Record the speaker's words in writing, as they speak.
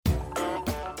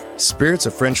Spirits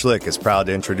of French Lick is proud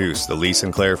to introduce the Lee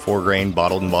Sinclair 4-grain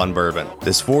bottled and bond bourbon.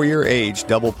 This 4-year aged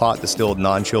double pot distilled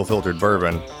non-chill filtered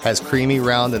bourbon has creamy,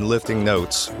 round, and lifting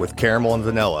notes with caramel and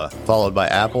vanilla, followed by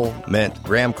apple, mint,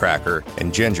 graham cracker,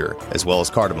 and ginger, as well as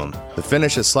cardamom. The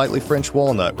finish is slightly French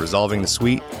walnut, resolving the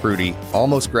sweet, fruity,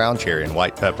 almost ground cherry and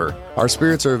white pepper. Our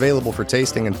spirits are available for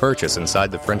tasting and purchase inside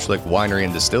the French Lick Winery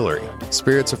and Distillery.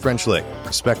 Spirits of French Lick.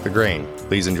 Respect the grain.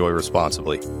 Please enjoy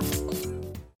responsibly.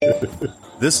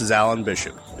 This is Alan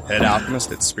Bishop, head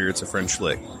alchemist at Spirits of French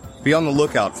Lick. Be on the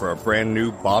lookout for a brand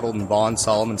new bottled and bond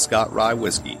Solomon Scott rye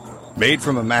whiskey. Made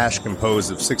from a mash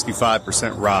composed of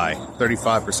 65% rye,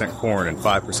 35% corn, and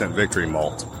 5% victory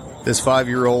malt. This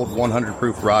 5-year-old 100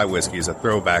 proof rye whiskey is a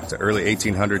throwback to early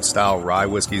 1800s style rye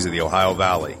whiskeys of the Ohio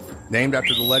Valley. Named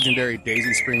after the legendary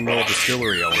Daisy Spring Mill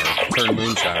distillery owner turned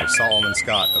moonshiner Solomon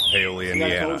Scott of Paoli,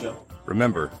 Indiana.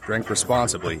 Remember, drink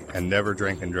responsibly and never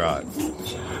drink and drive.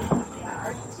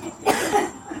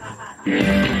 Here we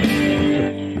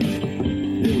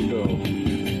go.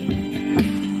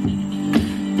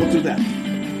 Don't do that.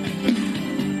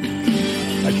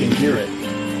 I can hear it.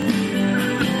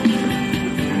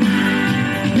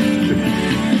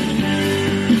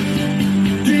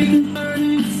 Drinking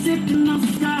 30, sipping on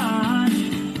scotch.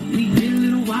 We did a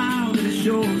little while, but it's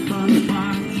sure fun to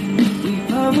watch. We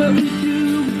love what we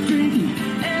do, we're drinking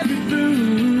every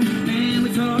brew. And we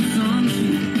talk some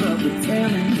shit, but we're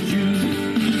telling the truth.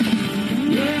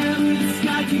 Yeah, we're the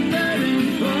Scotchy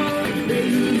Bourbon Boys,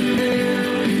 raising the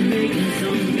hell and making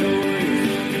some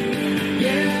noise.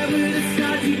 Yeah, we're the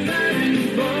Scotchy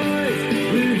Bourbon Boys.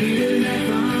 We're here to have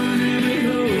fun and we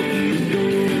hope you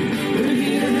enjoy. We're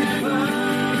here to have fun.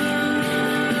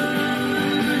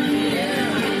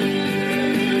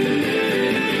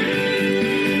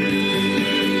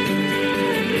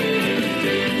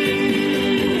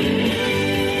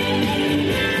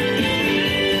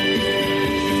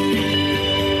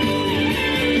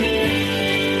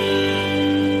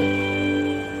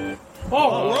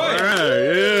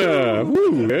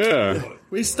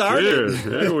 We started.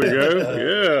 There we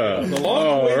go. Yeah. The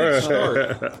long way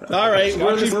start. All right.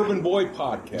 Scotchy Bourbon Boy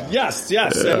podcast. Yes.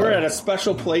 And we're at a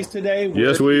special place today.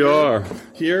 We are.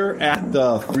 Here at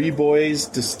the Three Boys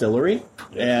Distillery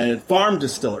and Farm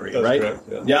Distillery, That's right? correct,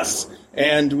 yeah. Yes.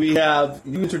 And we have,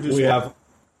 We have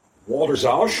Walter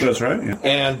Zausch. That's right. Yeah.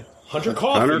 And Hunter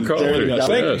Coffee. Hunter Coffee. There you go.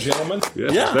 Thank you, Yes. gentlemen.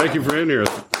 Yes. Yeah. Thank you for being here.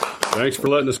 Thanks for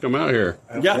letting us come out here.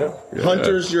 Yeah.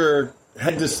 Hunter's your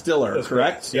head distiller,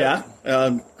 correct? Yeah.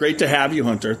 Great to have you,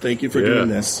 Hunter. Thank you for doing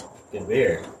this. Good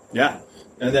beer. Yeah.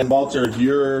 And then, Walter,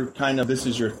 you're kind of, this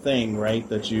is your thing, right?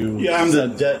 That you... Yeah, I'm the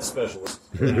debt specialist.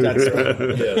 That's right.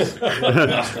 Yes.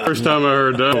 First time I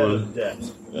heard that one. Debt.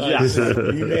 Yes.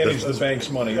 You manage the bank's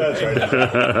money. That's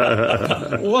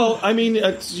right. Well, I mean,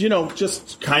 it's,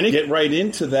 just kind of get right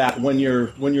into that. When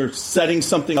you're setting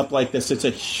something up like this, it's a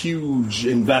huge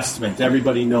investment.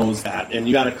 Everybody knows that, and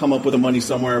you got to come up with the money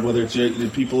somewhere. Whether it's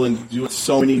people and do it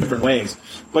so many different ways,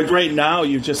 but right now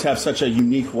you just have such a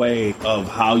unique way of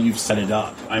how you've set it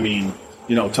up. I mean,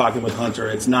 talking with Hunter,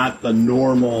 it's not the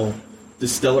normal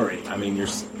distillery. I mean, you're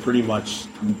pretty much,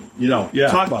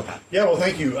 talk about that. Yeah, well,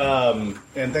 thank you.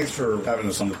 And thanks for having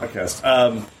us on the podcast.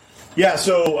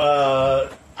 So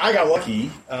I got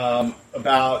lucky.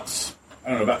 About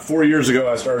 4 years ago,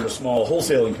 I started a small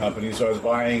wholesaling company. So I was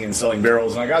buying and selling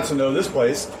barrels. And I got to know this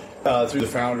place through the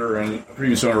founder and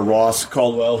previous owner, Ross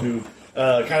Caldwell, who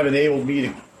kind of enabled me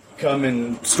to come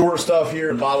and store stuff here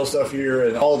and bottle stuff here.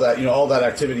 And all that, all that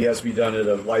activity has to be done at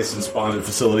a licensed bonded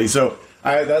facility. So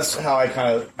that's how I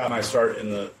kind of got my start in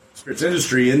the spirits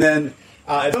industry. And then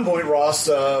at some point, Ross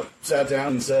sat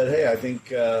down and said, "Hey, I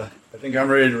think I'm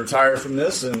ready to retire from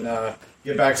this and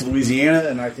get back to Louisiana,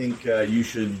 and I think you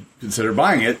should consider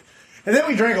buying it." And then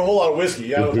we drank a whole lot of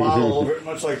whiskey out of a bottle, very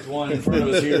much like the one in front of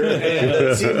us here, and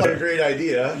it seemed like a great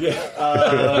idea.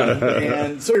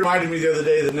 And so he reminded me the other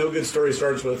day that no good story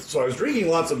starts with, so I was drinking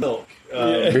lots of milk. So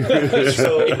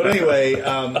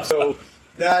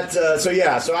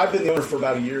I've been the owner for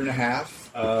about a year and a half,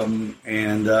 and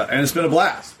it's been a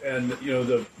blast. And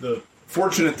the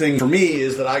fortunate thing for me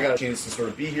is that I got a chance to sort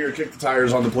of be here, kick the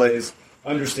tires on the place,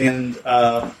 understand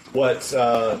what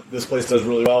this place does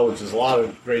really well, which is a lot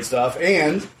of great stuff.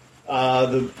 And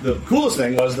the coolest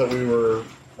thing was that we were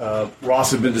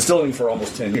Ross had been distilling for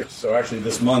almost 10 years. So actually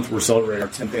this month we're celebrating our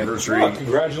 10th anniversary. Oh,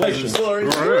 congratulations. All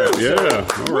right, yeah,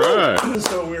 all right.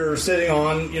 So we were sitting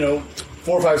on,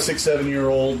 4, 5, 6,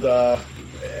 7-year-old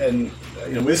and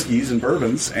whiskeys and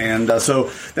bourbons. And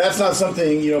so that's not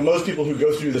something, most people who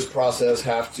go through this process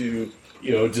have to,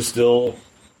 distill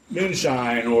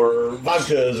moonshine or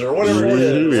vodkas or whatever it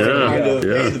is, Yeah, to kind of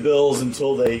yeah. pay the bills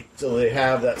until they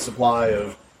have that supply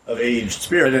of aged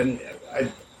spirit. And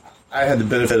I had the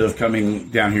benefit of coming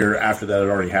down here after that had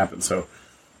already happened. So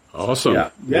Awesome. Yeah.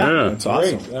 That's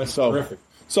awesome. Great. That's so terrific.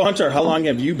 So Hunter, how long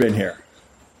have you been here?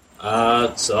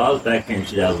 So I was back here in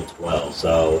 2012,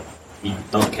 so you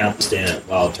don't count the stand at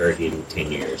Wild Turkey in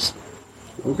 10 years.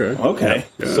 Okay. Okay,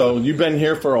 Yeah. so you've been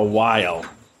here for a while.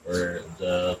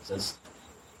 Since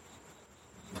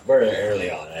very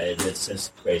early on. It's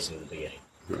since basically the beginning.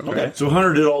 Okay. So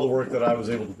Hunter did all the work that I was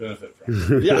able to benefit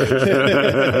from.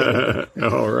 Yeah.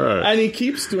 All right. And he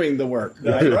keeps doing the work.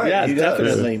 Right, Yeah, he does.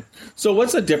 definitely. So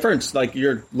what's the difference? Like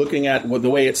you're looking at the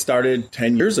way it started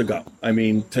 10 years ago. I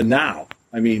mean, to now.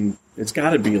 I mean, it's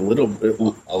got to be a little bit.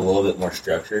 A little bit more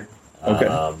structured. Okay.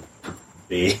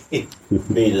 Be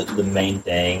the main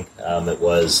thing. It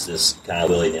was just kind of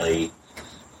willy-nilly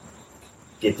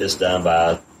get this done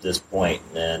by this point,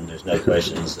 and there's no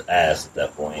questions asked at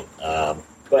that point.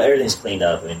 But everything's cleaned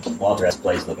up. I mean, Walter has the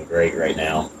place looking great right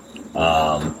now.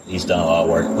 He's done a lot of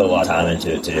work, put a lot of time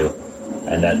into it too,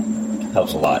 and that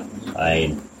helps a lot. I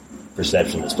mean,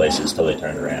 perception of this place is totally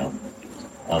turned around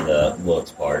on the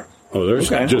looks part. Oh,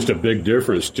 there's Okay. just a big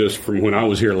difference just from when I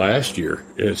was here last year.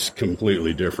 It's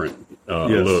completely different Yes.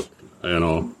 look and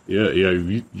all. Yeah,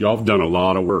 y'all have done a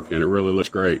lot of work, and it really looks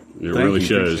great. It really you.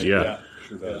 shows. Appreciate Yeah.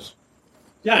 Sure does.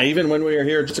 Yeah, even when we were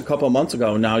here just a couple of months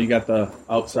ago, now you got the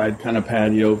outside kind of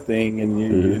patio thing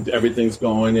and everything's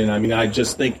going. And I mean, I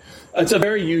just think it's a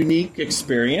very unique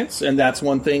experience. And that's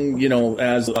one thing,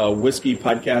 as whiskey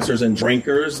podcasters and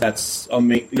drinkers, that's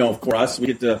amazing. For us, we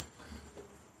get to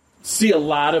see a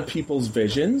lot of people's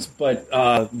visions, but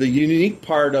the unique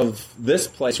part of this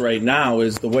place right now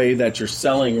is the way that you're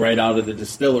selling right out of the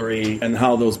distillery and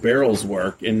how those barrels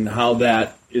work and how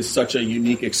that is such a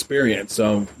unique experience.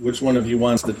 So which one of you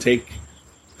wants to take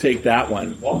that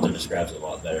one? Walter describes it a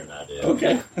lot better than I do.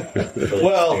 Okay.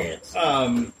 Well,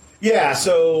 Experience. yeah.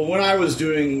 So when I was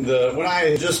when I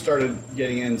had just started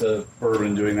getting into bourbon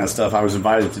and doing that stuff, I was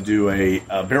invited to do a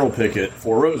barrel pick at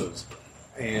Four Roses,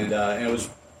 and it was.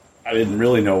 I didn't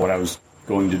really know what I was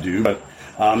going to do, but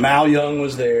Mal Young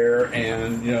was there,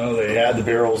 and they had the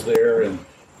barrels there, and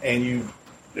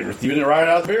they were thieving it right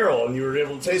out of the barrel, and you were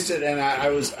able to taste it, and I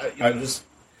just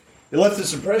it left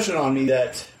this impression on me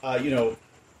that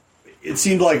it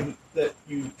seemed like that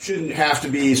you shouldn't have to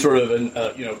be sort of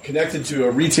connected to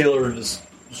a retailer or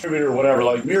distributor or whatever.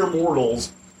 Like mere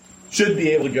mortals should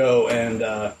be able to go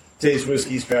and taste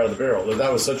whiskey straight out of the barrel.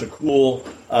 That was such a cool,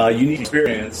 unique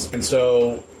experience, and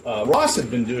so. Ross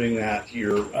had been doing that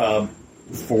here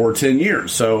for 10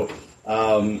 years, so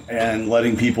and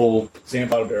letting people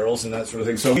sample out of barrels and that sort of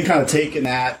thing. So we've kind of taken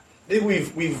that. I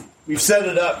think we've set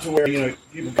it up to where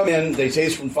people come in, they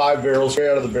taste from 5 barrels straight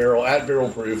out of the barrel at barrel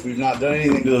proof. We've not done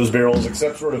anything to those barrels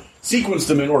except sort of sequence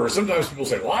them in order. Sometimes people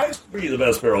say, "Why is Bree the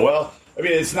best barrel?" Well, I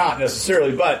mean, it's not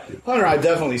necessarily, but Hunter and I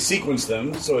definitely sequence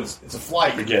them, so it's a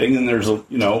flight you're getting, and there's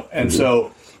and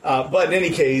so. But in any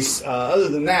case, other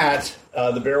than that,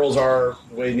 the barrels are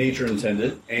the way nature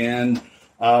intended, and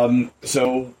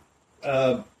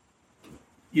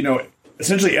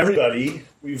essentially everybody,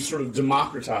 we've sort of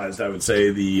democratized, I would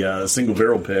say, the single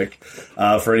barrel pick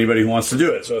for anybody who wants to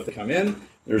do it. So if they come in,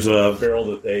 there's a barrel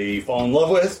that they fall in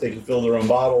love with, they can fill their own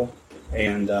bottle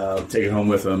and take it home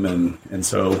with them, and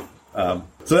so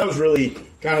that was really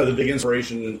kind of the big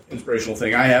inspirational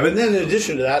thing I have. And then in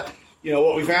addition to that,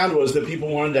 what we found was that people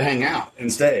wanted to hang out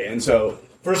and stay. And so,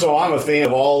 first of all, I'm a fan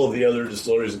of all of the other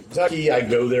distilleries in Kentucky. I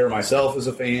go there myself as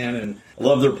a fan and I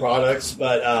love their products.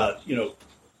 But, a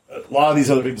lot of these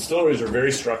other big distilleries are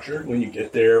very structured when you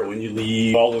get there, when you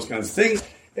leave, all those kinds of things.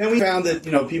 And we found that,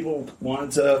 people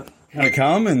wanted to kind of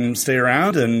come and stay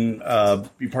around and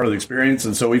be part of the experience.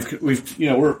 And so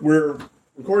we're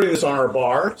recording this on our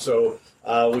bar. So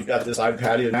we've got this side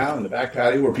patio now and the back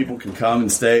patio where people can come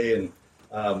and stay and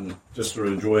just sort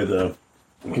of enjoy the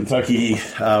Kentucky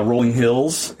rolling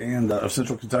hills and of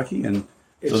central Kentucky, and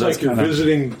It's so that's like you're kinda,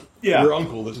 visiting Yeah. your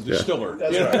uncle that's a distiller.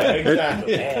 That's right,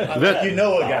 exactly. That- You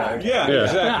know a guy. Yeah, Yeah.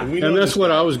 exactly. We know And that's this what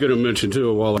guy. I was going to mention too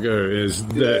a while ago is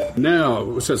that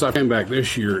now, since I came back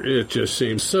this year, it just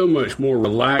seems so much more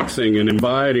relaxing and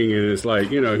inviting. And it's like,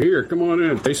 here, come on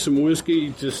in, taste some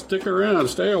whiskey, just stick around,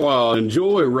 stay a while,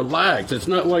 enjoy, relax. It's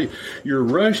not like you're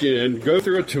rushing in, go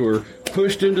through a tour,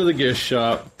 pushed into the gift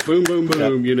shop, boom, boom,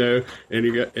 boom, and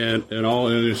you got, and all,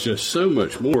 and it's just so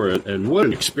much more. And what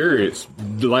an experience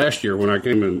last year when I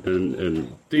came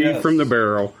and thieved from the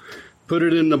barrel, put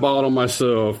it in the bottle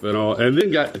myself and all, and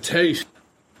then got to taste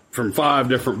from 5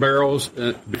 different barrels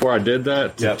before I did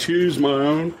that to choose my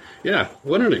own. Yeah,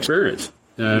 what an experience.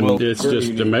 And Well, it's very just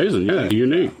unique. amazing. Yeah,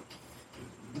 unique.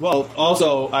 Well,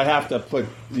 also, I have to put,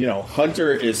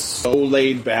 Hunter is so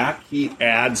laid back, he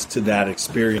adds to that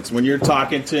experience. When you're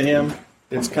talking to him,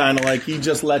 it's kind of like he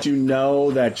just lets you know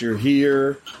that you're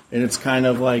here, and it's kind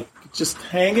of like just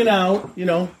hanging out,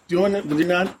 doing it. You're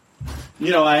not,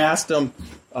 I asked him,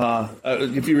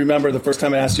 if you remember the first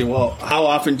time I asked you, well, how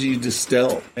often do you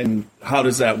distill, and how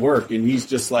does that work? And he's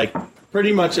just like,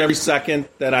 pretty much every second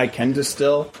that I can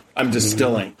distill, I'm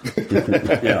distilling.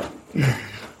 Yeah.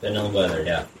 Depending on the weather,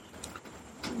 yeah.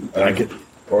 I could,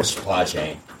 Or supply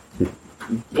chain.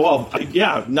 well,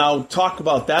 yeah. Now talk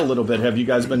about that a little bit. Have you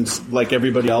guys been like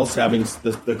everybody else having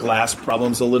the glass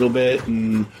problems a little bit?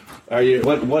 And are you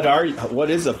what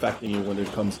is affecting you when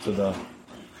it comes to the?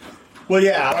 Well,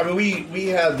 yeah. I mean, we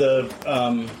had the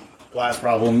glass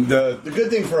problem. The good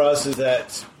thing for us is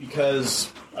that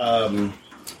because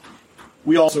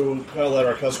we also kind of let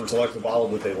our customers select the bottle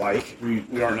that they like. We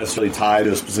aren't necessarily tied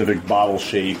to a specific bottle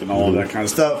shape and all of that kind of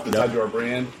stuff. It's tied to our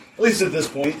brand, at least at this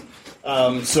point.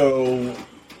 So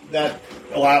that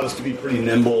allowed us to be pretty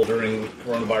nimble during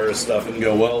coronavirus stuff and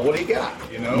go, well, what do you got?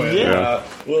 And, Yeah.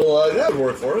 that would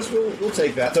work for us. We'll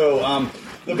take that. So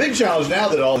the big challenge now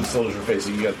that all distillers are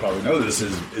facing, you guys probably know this,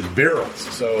 is barrels.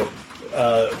 So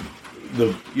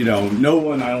no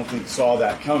one, I don't think, saw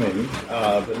that coming,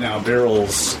 but now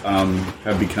barrels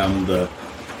have become the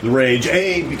rage.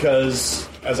 Because,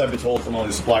 as I've been told from all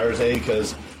these suppliers,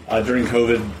 because during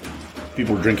COVID,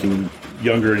 people were drinking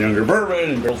younger and younger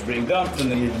bourbon, and barrels were being dumped,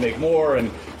 and they needed to make more,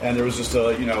 and there was just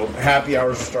happy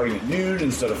hours were starting at noon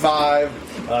instead of 5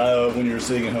 when you were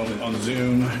sitting at home on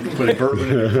Zoom putting bourbon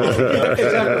in your coffee.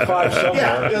 It's after 5 somewhere.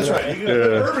 Yeah, that's right. You can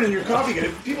put bourbon in your coffee cup.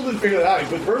 If people didn't figure that out, you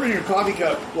put bourbon in your coffee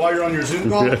cup while you're on your Zoom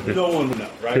call, no one would know,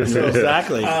 right? So,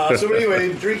 Exactly. so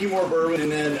anyway, drinking more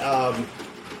bourbon,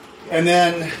 and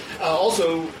then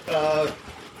also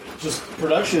just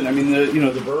production. I mean,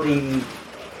 the bourbon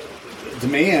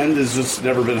demand has just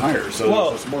never been higher. So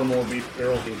there's more and more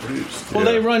barrels being produced. Well,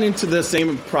 they run into the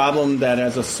same problem that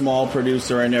as a small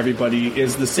producer and everybody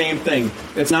is the same thing.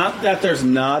 It's not that there's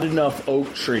not enough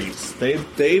oak trees. They've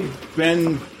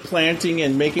been planting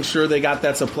and making sure they got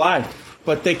that supply,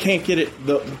 but they can't get it.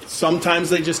 Sometimes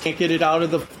they just can't get it out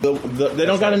of they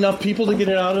don't got enough people to get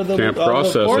it out of the. Can't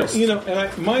process it.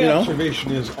 And my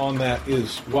observation is on that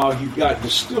is while you've got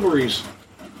distilleries,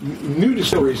 new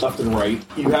distilleries left and right,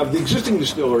 you have the existing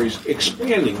distilleries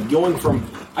expanding, going from.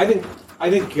 I think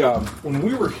when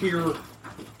we were here,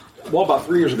 well, about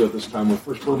 3 years ago at this time, when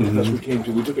first Bourbon Fest we came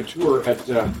to, we took a tour at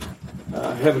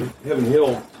Heaven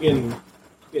Hill in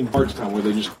Bardstown where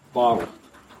they just bottled,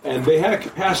 and they had a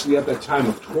capacity at that time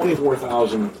of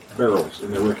 24,000 barrels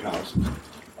in their rick house,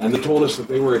 and they told us that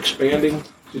they were expanding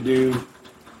to do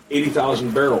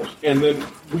 80,000 barrels, and then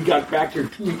we got back here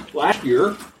last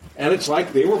year. And it's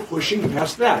like they were pushing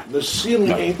past that. The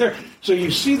ceiling ain't there. So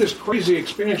you see this crazy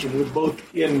expansion with both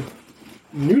in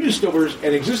new distillers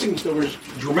and existing distillers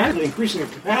dramatically increasing their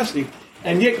capacity,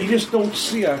 and yet you just don't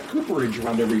see a cooperage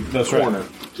around every corner,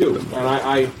 too. And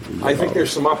I think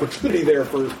there's some opportunity there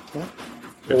for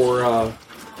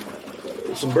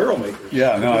some barrel makers.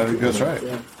 Yeah, no, I think that's right.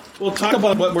 Yeah. Well, talk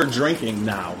about what we're drinking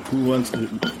now.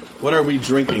 What are we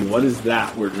drinking? What is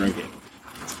that we're drinking?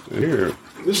 Here.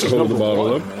 This is Hold the number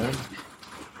bottle one, up. man.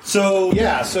 So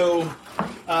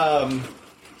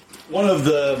one of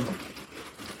the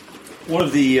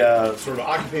sort of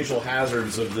occupational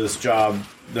hazards of this job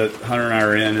that Hunter and I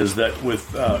are in is that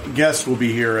with guests will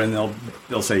be here and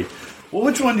they'll say, well,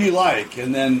 which one do you like?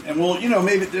 And we'll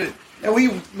maybe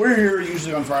we're here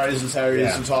usually on Fridays and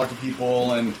Saturdays to talk to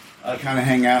people and kind of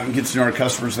hang out and get to know our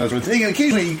customers and that sort of thing. And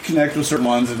occasionally you connect with certain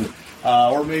ones and.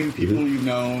 Or maybe people you've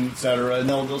known, et cetera, and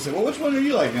they'll say, well, which one are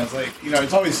you like? And it's like,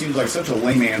 it always seems like such a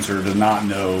lame answer to not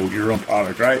know your own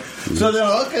product, right? Mm-hmm. So then,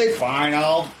 okay, fine,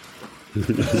 I'll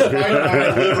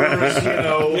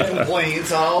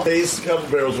complaints, I'll taste a couple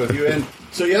barrels with you. And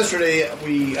so yesterday,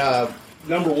 we,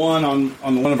 number one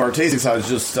on one of our tasting sides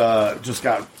just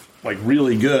got, like,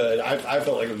 really good. I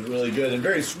felt like it was really good and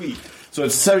very sweet. So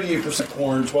it's 78%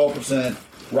 corn, 12%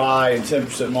 rye, and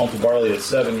 10% malted barley at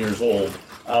 7 years old.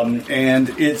 And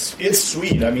it's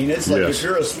sweet. I mean, it's like if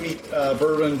you're a sweet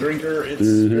bourbon drinker, it's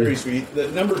very sweet. The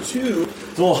number two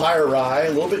is a little higher rye,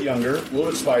 a little bit younger, a little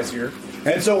bit spicier.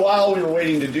 And so while we were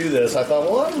waiting to do this, I thought,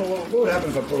 well, I don't know what would happen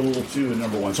if I put a little 2 in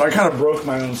number 1. So I kind of broke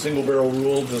my own single barrel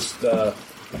rule just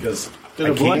because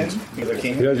I can.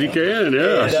 Yes, you can.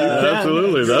 Yeah,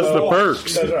 absolutely. That's the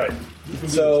perks. That's right.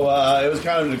 So it was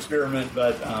kind of an experiment,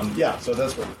 but so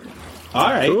that's what we're doing. All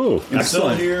right. Cool. It's still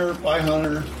here by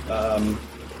Hunter.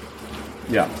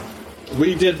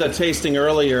 We did the tasting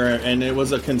earlier, and it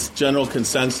was a general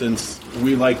consensus.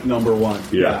 We like number one.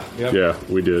 Yeah, Yep. yeah,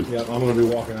 we did. Yep, I'm going to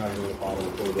be walking out here with a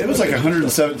bottle. It was like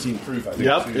 117 proof, I think.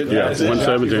 Yep. too. Yeah, That's it.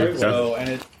 117. So, and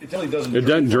it really doesn't. It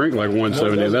doesn't drink like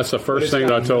 170. That's the first It's thing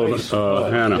got I told nice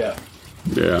bud. Hannah. Yeah.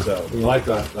 Yeah. So, We like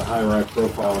the high rack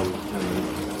profile, and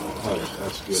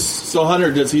that's good. So,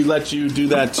 Hunter, does he let you do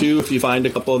that too? If you find a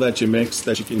couple that you mix,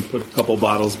 that you can put a couple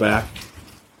bottles back?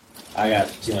 I got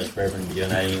too much bourbon to be doing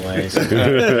that anyways.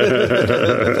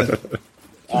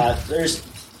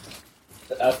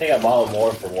 I think I bottled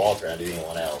more for Walter than I do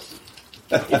anyone else.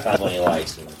 He finds one he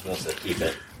likes and he wants to keep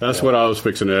it. That's what I was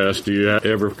fixing to ask. Do you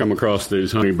ever come across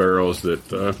these honey barrels that,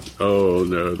 oh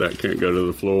no, that can't go to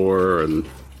the floor, and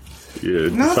you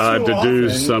Not decide so to do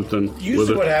often. something with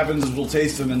Usually it? what happens is we'll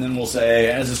taste them and then we'll say,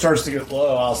 as it starts to get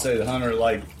low, I'll say to Hunter,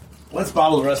 like, let's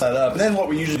bottle the rest of that up. And then what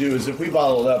we usually do is if we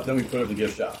bottle it up, then we put it in the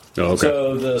gift shop. Oh, okay.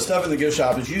 So the stuff in the gift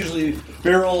shop is usually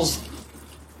barrels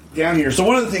down here. So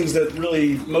one of the things that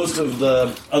really most of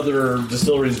the other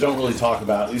distilleries don't really talk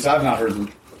about, at least I've not heard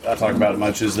them talk about it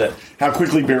much, is that how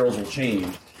quickly barrels will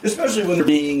change, especially when they're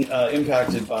being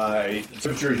impacted by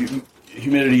temperature,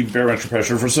 humidity, barometric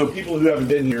pressure. So people who haven't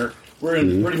been here, we're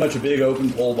in pretty much a big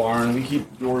open pole barn. We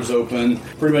keep doors open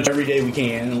pretty much every day we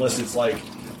can, unless it's like,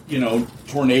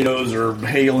 tornadoes or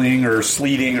hailing or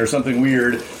sleeting or something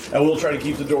weird. And we'll try to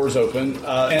keep the doors open.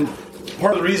 And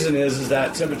part of the reason is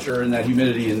that temperature and that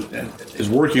humidity and is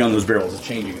working on those barrels. It's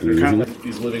changing. They're kind of like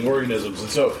these living organisms. And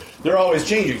so they're always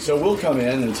changing. So we'll come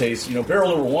in and taste, barrel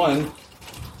number one.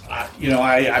 I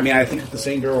think the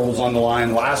same barrel was on the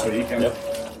line last week. And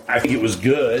I think it was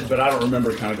good, but I don't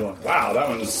remember kind of going, wow, that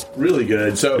one was really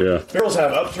good. So barrels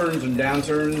have upturns and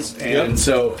downturns, and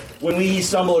so when we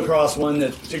stumble across one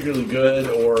that's particularly good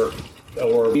or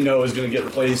we know is going to get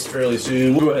replaced fairly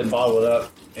soon, we'll go ahead and bottle it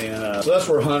up. And so that's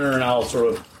where Hunter and I'll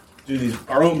sort of do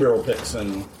our own barrel picks.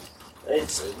 And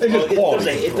It becomes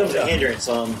a hindrance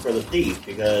for the thief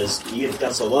because you get it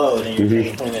down so low and then you're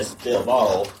taking 20 minutes to fill a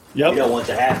bottle. Yep. You don't want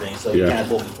that happening, so you kind of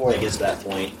pull before it gets to that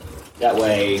point. That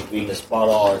way, we can just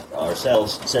bottle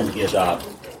ourselves, send it to the gift shop,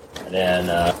 and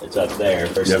then it's up there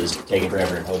versus taking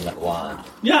forever and holding up the line.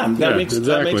 Yeah, that makes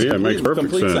perfect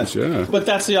complete sense. Yeah. But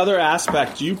that's the other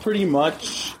aspect. You pretty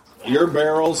much your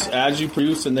barrels as you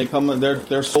produce and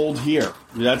they're sold here.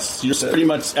 Pretty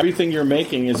much everything you're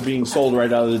making is being sold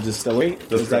right out of the distillery.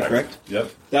 Is that correct? Yep.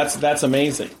 That's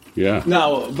amazing. Yeah.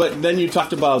 Now, but then you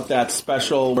talked about that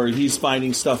special where he's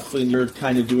finding stuff and you're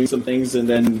kind of doing some things, and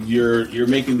then you're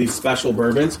making these special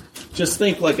bourbons. Just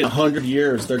think, like in 100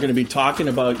 years, they're going to be talking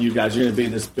about you guys. You're going to be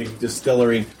this big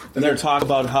distillery, and they're talking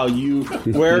about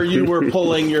where you were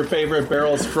pulling your favorite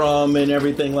barrels from and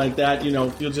everything like that. You'll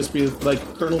just be like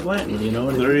Colonel Blanton.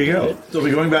 There you go. They'll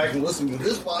be going back and listening to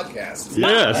this podcast.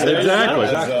 Yes, exactly.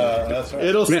 That's right.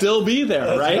 It'll still be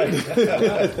there,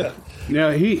 right?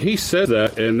 Now, he said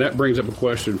that, and that brings up a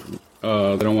question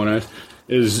that I want to ask,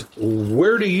 is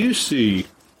where do you see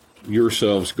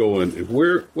yourselves going?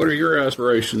 What are your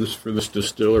aspirations for this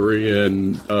distillery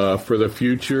and for the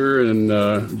future?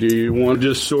 And do you want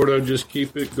to just sort of just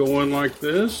keep it going like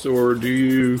this, or do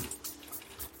you...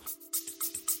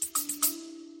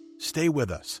 Stay with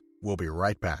us. We'll be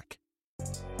right back.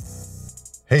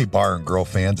 Hey, Bar and Grill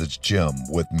fans, it's Jim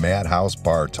with Madhouse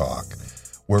Bar Talk,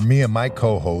 where me and my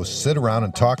co-hosts sit around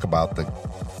and talk about the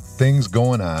things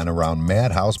going on around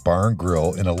Madhouse Bar and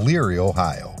Grill in Elyria,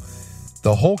 Ohio.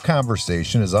 The whole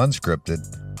conversation is unscripted,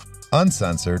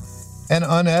 uncensored, and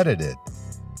unedited.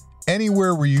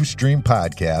 Anywhere where you stream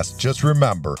podcasts, just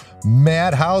remember,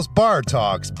 Madhouse Bar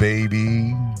Talks,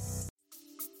 baby.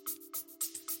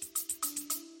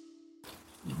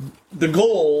 The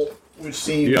goal, which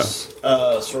seems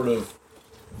sort of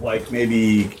like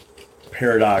maybe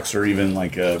paradox or even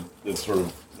like a sort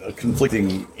of a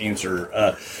conflicting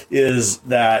answer, is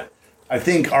that I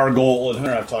think our goal, and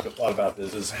Hunter and I've talked a lot about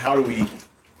this, is how do we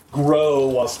grow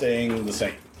while staying the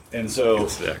same? And so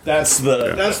that's sort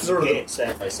of the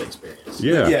sacrifice experience.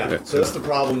 Yeah. So that's the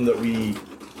problem that we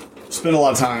spend a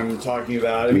lot of time talking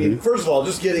about. I mean, first of all,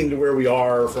 just getting to where we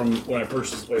are from when I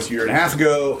purchased this place a year and a half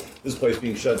ago, this place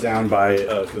being shut down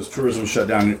because tourism shut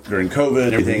down during COVID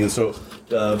and everything. And so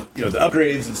the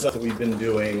upgrades and stuff that we've been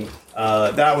doing,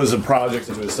 that was a project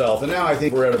into itself. And now I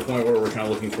think we're at a point where we're kind of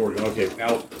looking forward to, okay,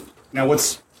 now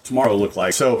what's tomorrow look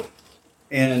like? So,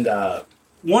 and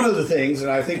one of the things,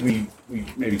 and I think we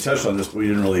maybe touched on this, but we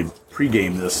didn't really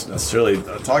pregame this necessarily,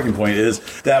 a talking point, is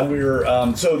that we're,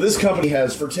 so this company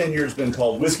has for 10 years been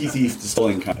called Whiskey Thief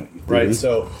Distilling Company, right?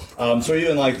 So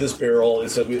even like this barrel,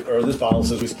 this bottle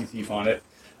says Whiskey Thief on it.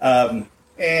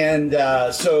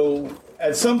 So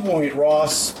at some point,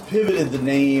 Ross pivoted the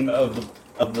name of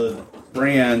the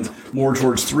brand more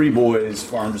towards Three Boys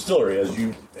Farm Distillery, as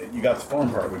you got the farm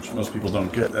part, which most people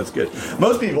don't get. That's good.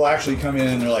 Most people actually come in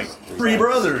and they're like, 3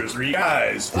 brothers, 3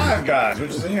 guys, 5 guys,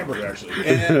 which is a hamburger, actually.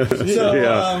 And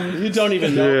so, you don't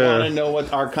even want to know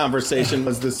what our conversation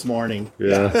was this morning.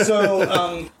 Yeah.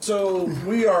 So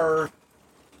we are...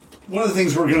 One of the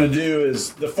things we're going to do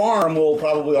is the farm will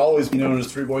probably always be known as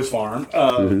Three Boys Farm.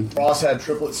 Ross had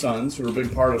triplet sons who were a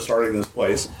big part of starting this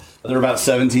place. They're about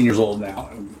 17 years old now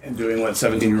and doing what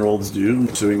 17-year-olds do,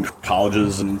 pursuing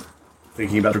colleges and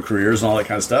thinking about their careers and all that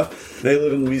kind of stuff. They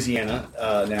live in Louisiana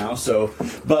now,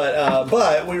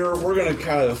 but we're going to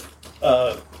kind of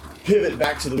pivot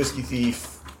back to the Whiskey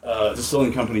Thief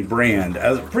Distilling Company brand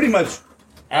as pretty much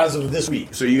as of this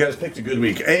week. So you guys picked a good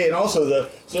week. Hey, and also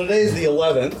today is the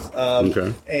 11th,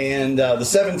 and the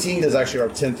 17th is actually our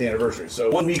 10th anniversary. So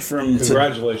 1 week from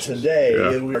today,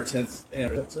 it'll be our 10th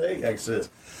anniversary. Today, actually, it is.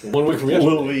 1 week from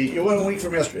yesterday. Will be 1 week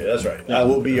from yesterday. That's right.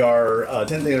 Will be our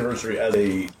 10th anniversary as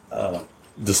a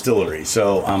distillery.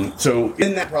 So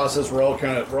in that process, we're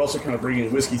also kind of bringing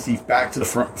Whiskey Thief back to the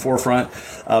forefront.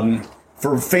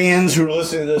 For fans who are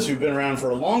listening to this who've been around for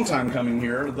a long time coming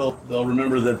here, they'll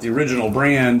remember that the original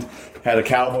brand had a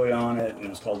cowboy on it, and it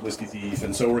was called Whiskey Thief.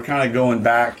 And so we're kind of going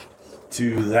back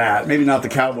to that. Maybe not the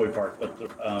cowboy part, but the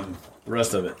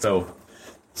rest of it. So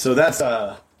that's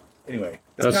anyway.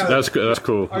 That's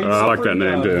cool. I like that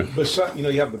name too. Besides, you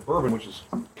have the bourbon, which is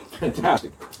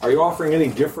fantastic. Are you offering any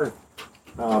different?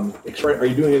 Are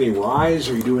you doing any ryes?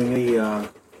 Are you doing any?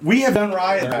 We have done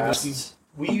rye in the past.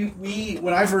 We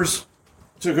when I first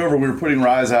took over, we were putting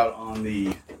ryes out on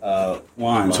the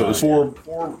line. So it was four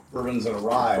bourbons and a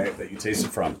rye that you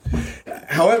tasted from.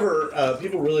 However,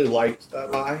 people really liked that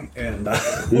rye, and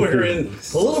we're in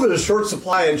a little bit of short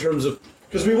supply in terms of,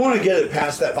 because we want to get it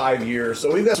past that 5 years.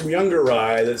 So we've got some younger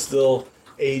rye that's still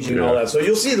aging and all that. So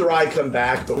you'll see the rye come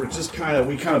back, but we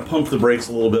kind of pump the brakes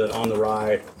a little bit on the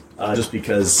rye, just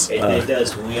because it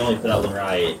does. When we only put out one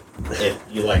rye, if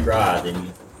you like rye, then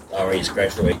you already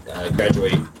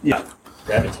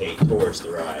gravitate towards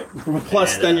the rye.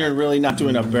 Plus, then you're really not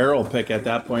doing a barrel pick at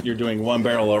that point. You're doing 1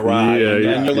 barrel of rye,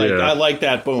 and you're like, I like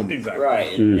that. Boom. Exactly.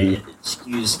 Right. And it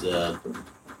skews the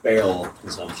barrel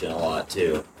consumption a lot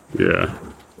too. Yeah.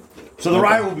 So the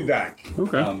rye will be back.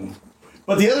 Okay.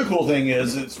 But the other cool thing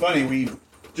is, it's funny, we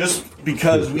just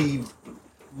because we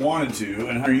wanted to,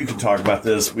 and Hunter, you can talk about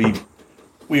this, we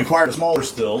acquired a smaller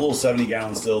still, a little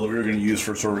 70-gallon still that we were going to use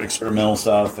for sort of experimental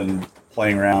stuff and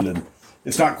playing around, and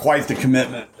it's not quite the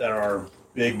commitment that our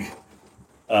big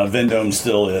Vendome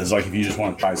still is, like if you just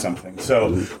want to try something.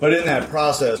 So, but in that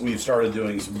process, we've started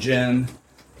doing some gin.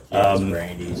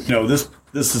 Brandies. This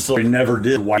distillery never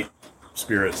did white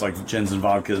spirits like gins and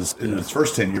vodkas in its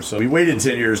first 10 years. So we waited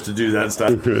 10 years to do that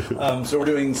stuff. So we're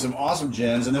doing some awesome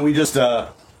gins, and then we just I'm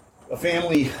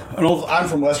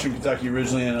from Western Kentucky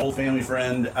originally, and an old family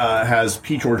friend has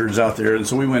peach orchards out there, and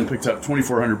so we went and picked up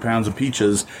 2,400 pounds of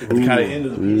peaches at the kind of end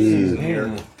of the peach season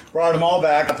here. Brought them all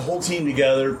back, got the whole team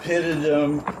together, pitted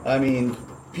them. I mean,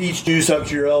 peach juice up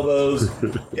to your elbows.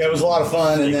 Yeah, it was a lot of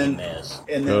fun, and then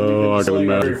we've been selling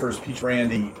our very first peach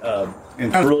brandy,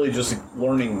 and kind of really just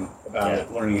learning about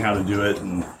it, learning how to do it,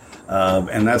 and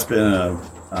that's been a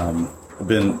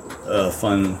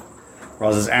fun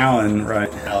process. Alan,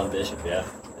 right? Alan Bishop, yeah.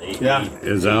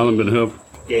 Has Alan been helping?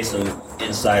 Gave some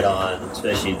insight on,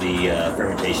 especially the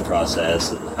fermentation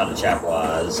process and how the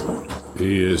chapwise.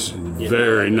 He is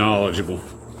very knowledgeable.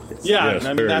 Yeah, Yes,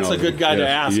 I mean, that's a good guy to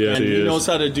ask, Yes, and he is. knows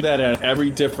how to do that at every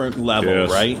different level,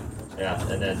 right? Yeah,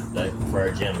 and then for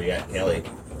our gym, we got Kelly.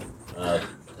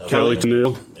 Kelly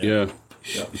Tennille? Yeah.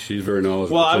 She's very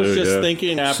knowledgeable. Well, I was too, just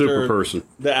thinking after super person.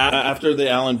 after the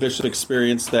Alan Bishop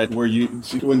experience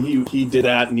when he did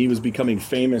that and he was becoming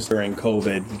famous during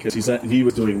COVID because he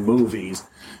was doing movies,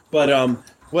 but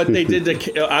what they did to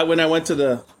when I went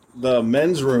to the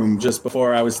men's room just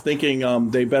before, I was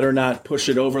thinking they better not push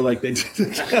it over like they did to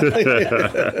Kelly.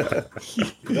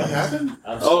 That happened?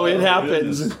 It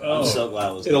happens. I'm so glad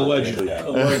it was allegedly.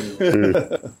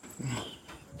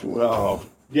 Well.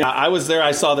 Yeah, I was there.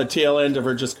 I saw the tail end of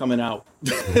her just coming out.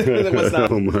 It was not.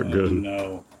 Oh my goodness!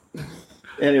 No.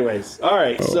 Anyways, all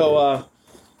right. So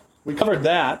we covered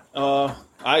that. I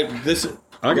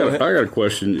got a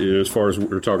question as far as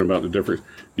we're talking about the difference.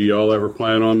 Do y'all ever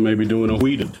plan on maybe doing a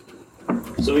wheated?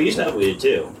 So we used to have wheated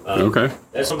too. Okay.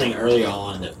 That's something early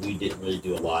on that we didn't really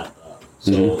do a lot of.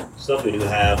 So stuff we do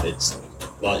have, it's a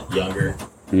lot younger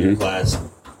class.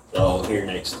 So here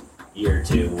next year or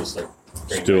two, we'll start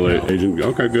Still aging.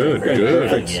 Okay, good.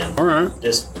 Good. Again, All right.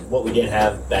 just what we didn't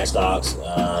have back stocks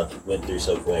went through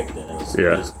so quick that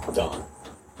it was gone.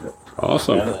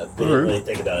 Awesome. I didn't really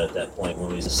think about it at that point when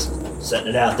we was just setting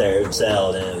it out there and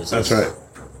sell, and it was That's right.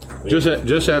 Just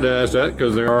had to ask that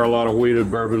because there are a lot of weeded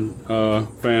bourbon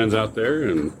fans out there,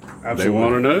 and they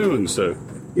want to know, and so.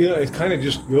 It kind of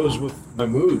just goes with my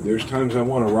mood. There's times I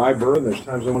want a rye bourbon. There's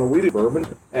times I want a wheated bourbon,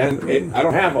 and I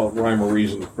don't have a rhyme or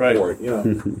reason for it. Yeah,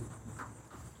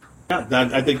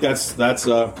 I think that's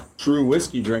a true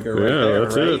whiskey drinker right there.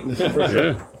 That's right?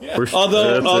 it. Yeah.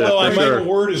 Although I might The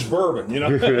word is bourbon.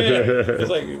 It's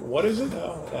like, what is it?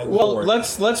 Well,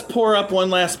 let's pour up one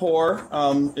last pour.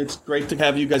 It's great to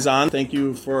have you guys on. Thank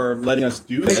you for letting us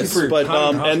do this. Thank you for your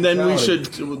time and and then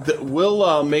hospitality.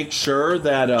 we'll make sure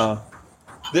that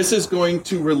this is going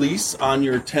to release on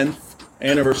your 10th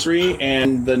anniversary,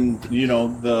 and then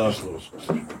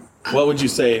what would you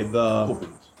say,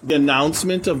 the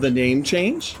announcement of the name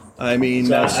change? I mean,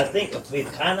 So I think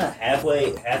we've kind of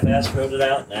half-assed rolled it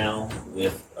out now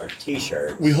with our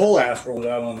T-shirts. We whole ass rolled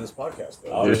out on this podcast,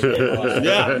 though. Oh,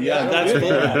 yeah, that's cool.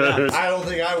 Yeah. I don't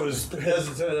think I was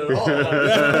hesitant at all.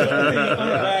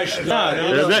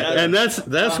 And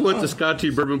that's what the Scotchy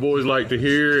Bourbon Boys like to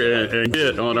hear and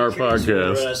get on our We're podcast.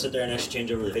 going to sit there and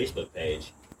exchange over the Facebook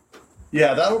page.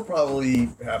 Yeah, that'll probably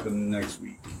happen next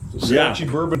week. Scotchy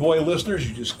Bourbon Boy listeners,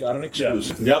 you just got an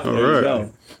exclusive. Yep, there right. you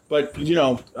go. But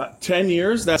 10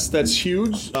 years, that's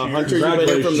huge. Hunter, you've been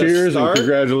here from the Cheers and start.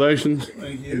 congratulations.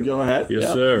 Thank you. Go ahead. Yes,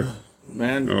 Yep. sir.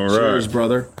 Man, All cheers, right.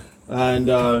 brother. And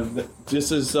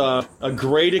this is a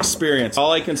great experience.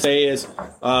 All I can say is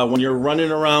when you're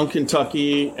running around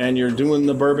Kentucky and you're doing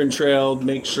the Bourbon Trail,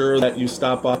 make sure that you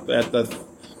stop up at the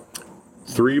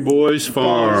Three Boys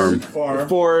Farm.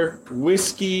 for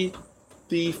Whiskey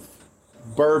Thief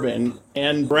Bourbon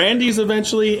and brandies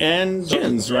eventually and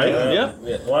gins, right?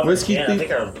 Yep. Well, Whiskey I Thief.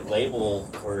 think our label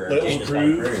for our Label's gin is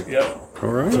approved. approved. Yep. All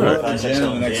right. The gin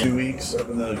in the next 2 weeks up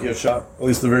in the gift shop. At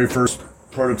least the very first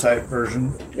prototype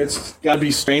version. It's got to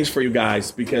be strange for you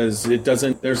guys because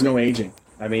there's no aging.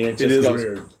 I mean, it just is goes,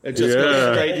 weird. It just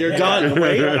goes straight. You're done.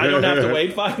 Wait, I don't have to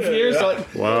wait 5 years.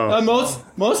 Like, Wow.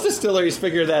 most distilleries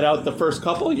figure that out the first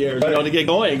couple of years, to get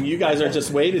going. You guys are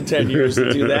just waiting 10 years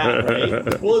to do that,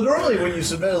 right? Well, normally when you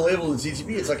submit a label to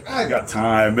TTB, it's like, I got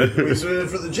time. But when you submit it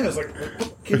for the gin, it's like,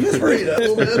 can you hurry it up a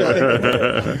little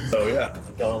bit? So, yeah.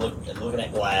 Looking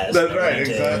at glass. That's right, and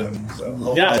exactly. So.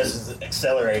 Hopefully Yeah. this is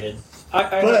accelerated.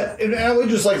 And I would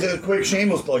just like to quick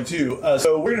shameless plug too.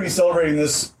 So we're going to be celebrating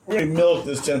this. We're going to milk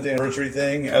this 10th anniversary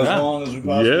thing as long as we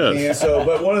possibly can. So,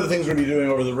 but one of the things we're going to be doing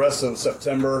over the rest of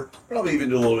September, probably even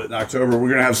do a little bit in October, we're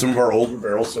going to have some of our older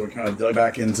barrels. So we kind of dug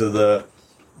back into the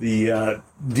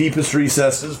deepest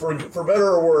recesses, for better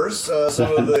or worse,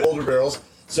 some of the older barrels.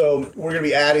 So we're going to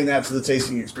be adding that to the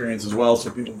tasting experience as well,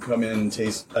 so people can come in and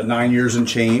taste 9 years and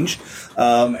change.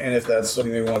 And if that's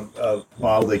something they want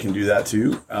bottle, they can do that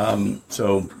too.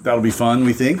 So that'll be fun,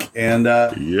 we think. And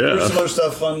there's some other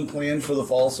stuff fun planned for the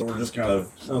fall. So we're just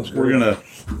we're going to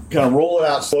kind of roll it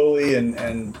out slowly and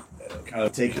kind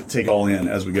of take it all in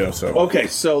as we go. So Okay,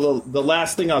 so the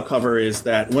last thing I'll cover is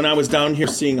that when I was down here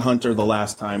seeing Hunter the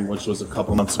last time, which was a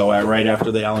couple months ago, right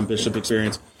after the Alan Bishop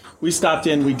experience, we stopped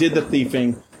in, we did the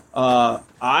thieving.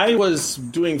 I was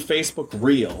doing Facebook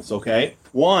Reels, okay?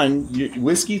 One,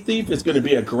 Whiskey Thief is going to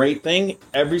be a great thing.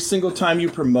 Every single time you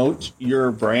promote your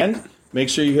brand, make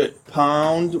sure you hit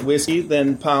pound whiskey,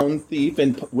 then pound thief,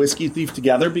 and Whiskey Thief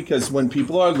together, because when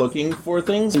people are looking for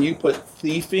things and you put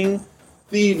thieving,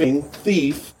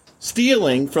 thief,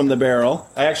 stealing from the barrel.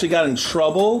 I actually got in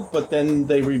trouble, but then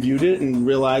they reviewed it and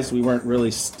realized we weren't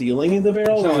really stealing the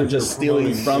barrel. We were just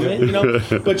stealing from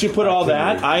it, But you put all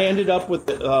that. I ended up with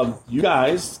you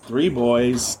guys, Three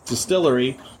Boys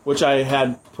Distillery, which I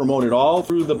had promoted all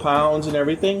through the pounds and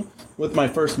everything, with my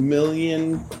first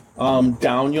million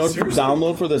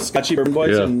download for the Scotchy Bourbon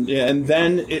Boys. Yeah. And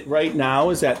then it right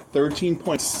now is at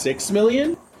 13.6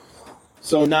 million.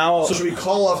 So now, should we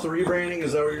call off the rebranding?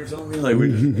 Is that what you're telling me? Like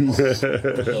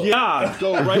yeah,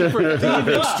 go right for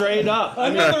thieving straight up. I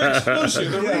mean, Another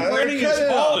exclusive. The rebranding is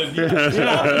halted.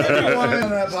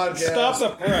 Stop the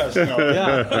press. No.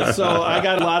 Yeah. So I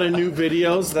got a lot of new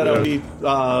videos that'll be.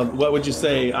 What would you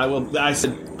say? I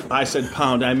said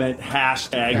pound. I meant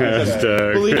hashtag. Because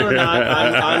believe it or not,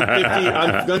 I'm 50.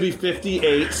 I'm going to be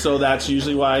 58, so that's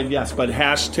usually why. Yes, but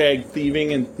hashtag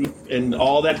thieving and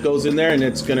all that goes in there, and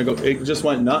it's going to go. It just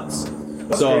went nuts.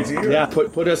 That's great to hear. Yeah,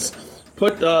 put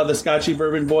put the Scotchy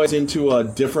Bourbon Boys into a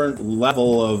different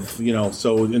level of,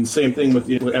 so, and same thing with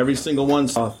every single one.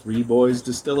 Saw Three Boys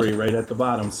Distillery right at the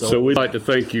bottom. So we'd like to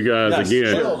thank you guys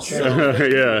again.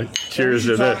 Yeah, cheers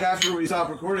to talk that. after we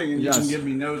stop recording, and you can give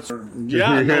me notes or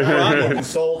no problem.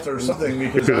 consult or something,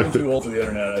 because I'm too old for the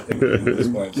internet, I think, at this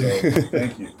point. So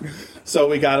thank you. So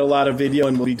we got a lot of video,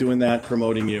 and we'll be doing that,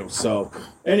 promoting you. So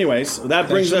anyways, that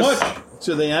brings us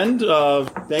to the end.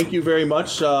 Thank you very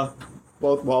much,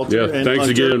 both Walter and thanks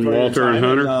Hunter, again, Walter and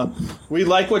Hunter. We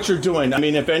like what you're doing. I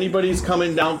mean, if anybody's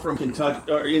coming down from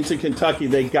Kentucky or into Kentucky,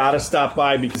 they got to stop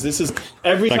by, because this is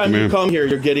every time you come here,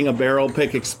 you're getting a barrel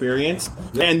pick experience.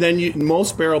 And then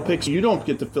most barrel picks, you don't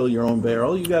get to fill your own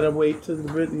barrel. You got to wait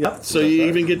to so you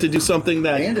even get to do something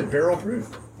that and a barrel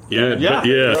proof.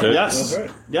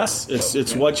 Yes.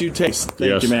 It's what you taste.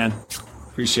 Thank you, man.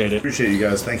 Appreciate it. Appreciate you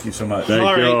guys. Thank you so much. Thank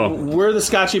all right, y'all. We're the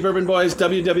Scotchy Bourbon Boys,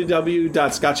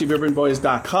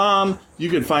 www.scotchybourbonboys.com. You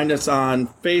can find us on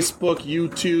Facebook,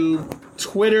 YouTube,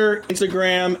 Twitter,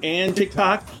 Instagram, and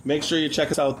TikTok. Make sure you check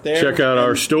us out there. Check out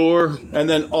our store. And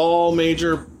then all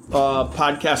major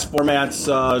podcast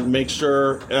formats. Make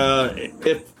sure,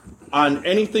 if on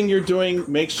anything you're doing,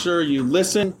 make sure you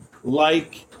listen,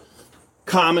 like,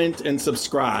 comment, and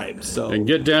subscribe. And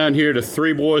get down here to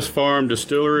Three Boys Farm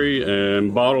Distillery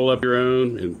and bottle up your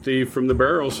own and thieve from the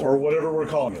barrels. Or whatever we're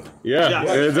calling it.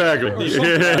 Exactly.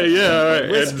 Exactly.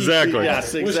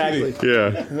 Yes, exactly.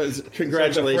 Yeah.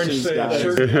 Congratulations, guys.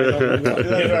 All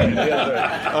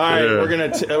right,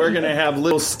 we're gonna have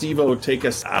little Steve-O take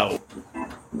us out.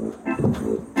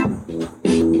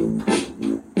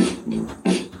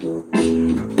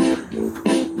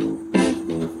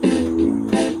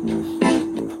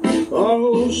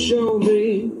 Oh, show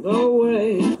me the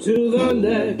way to the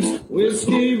next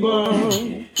whiskey bar.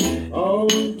 Oh,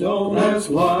 don't ask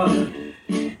why.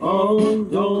 Oh,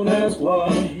 don't ask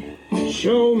why.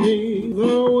 Show me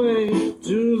the way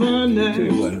to the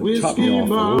next whiskey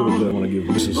bar. I want to give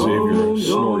Lucy Savior Oh, a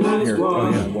snort don't ask here. why.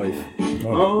 Oh, yeah, wife.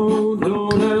 Oh,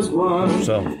 don't ask why.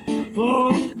 So.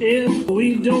 For if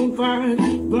we don't find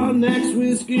the next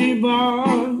whiskey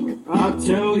bar, I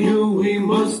tell you we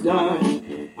must die.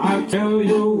 I tell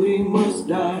you we must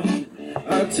die.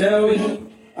 I tell you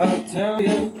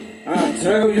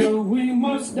we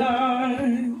must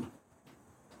die.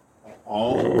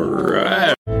 All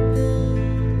right.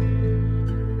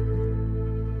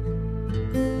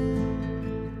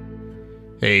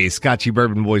 Hey, Scotchy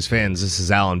Bourbon Boys fans, this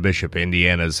is Alan Bishop,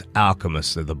 Indiana's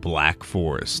alchemist of the Black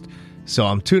Forest. So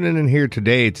I'm tuning in here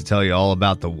today to tell you all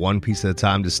about the One Piece at a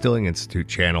Time Distilling Institute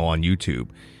channel on YouTube.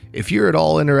 If you're at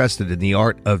all interested in the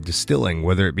art of distilling,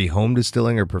 whether it be home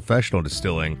distilling or professional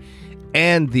distilling,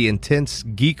 and the intense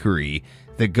geekery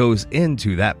that goes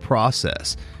into that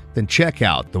process, then check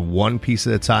out the One Piece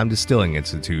at a Time Distilling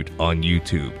Institute on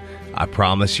YouTube. I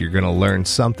promise you're going to learn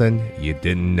something you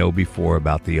didn't know before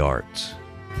about the arts.